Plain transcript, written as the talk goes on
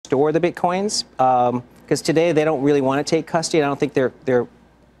store the Bitcoins, because today they don't really want to take custody. I don't think their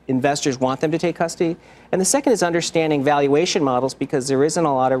investors want them to take custody. And the second is understanding valuation models, because there isn't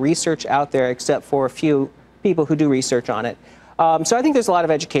a lot of research out there except for a few people who do research on it. So I think there's a lot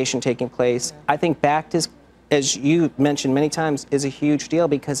of education taking place. I think backed is, as you mentioned many times, is a huge deal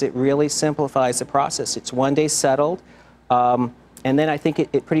because it really simplifies the process. It's one day settled. And then I think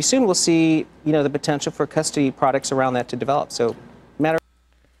it pretty soon we'll see, the potential for custody products around that to develop. So,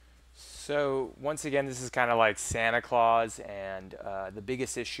 So once again, this is kind of like Santa Claus, and the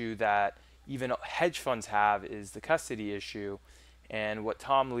biggest issue that even hedge funds have is the custody issue. And what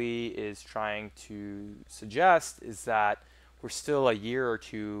Tom Lee is trying to suggest is that we're still a year or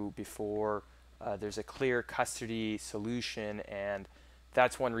two before there's a clear custody solution, and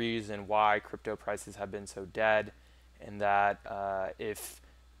that's one reason why crypto prices have been so dead. And that if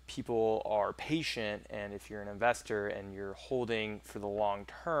people are patient, and if you're an investor and you're holding for the long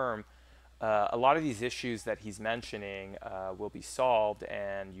term, a lot of these issues that he's mentioning will be solved,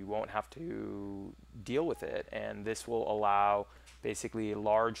 and you won't have to deal with it. And this will allow basically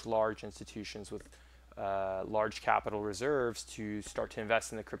large institutions with large capital reserves to start to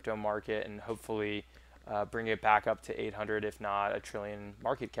invest in the crypto market, and hopefully bring it back up to 800, if not $1 trillion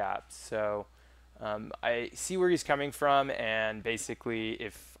market cap. So I see where he's coming from, and basically,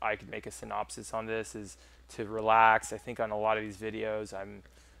 if I could make a synopsis on this, is to relax. I think on a lot of these videos, I'm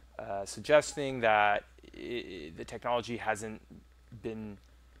suggesting that the technology hasn't been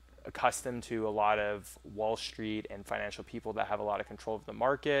accustomed to a lot of Wall Street and financial people that have a lot of control of the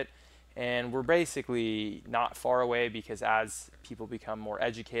market. And we're basically not far away, because as people become more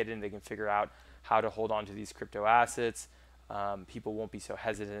educated and they can figure out how to hold on to these crypto assets, people won't be so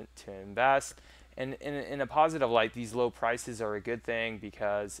hesitant to invest. And in a positive light, these low prices are a good thing,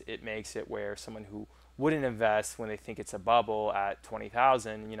 because it makes it where someone who wouldn't invest when they think it's a bubble at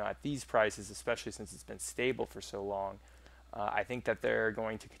 20,000, at these prices, especially since it's been stable for so long, I think that they're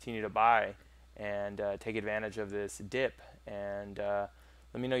going to continue to buy and take advantage of this dip. And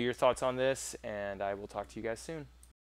let me know your thoughts on this, and I will talk to you guys soon.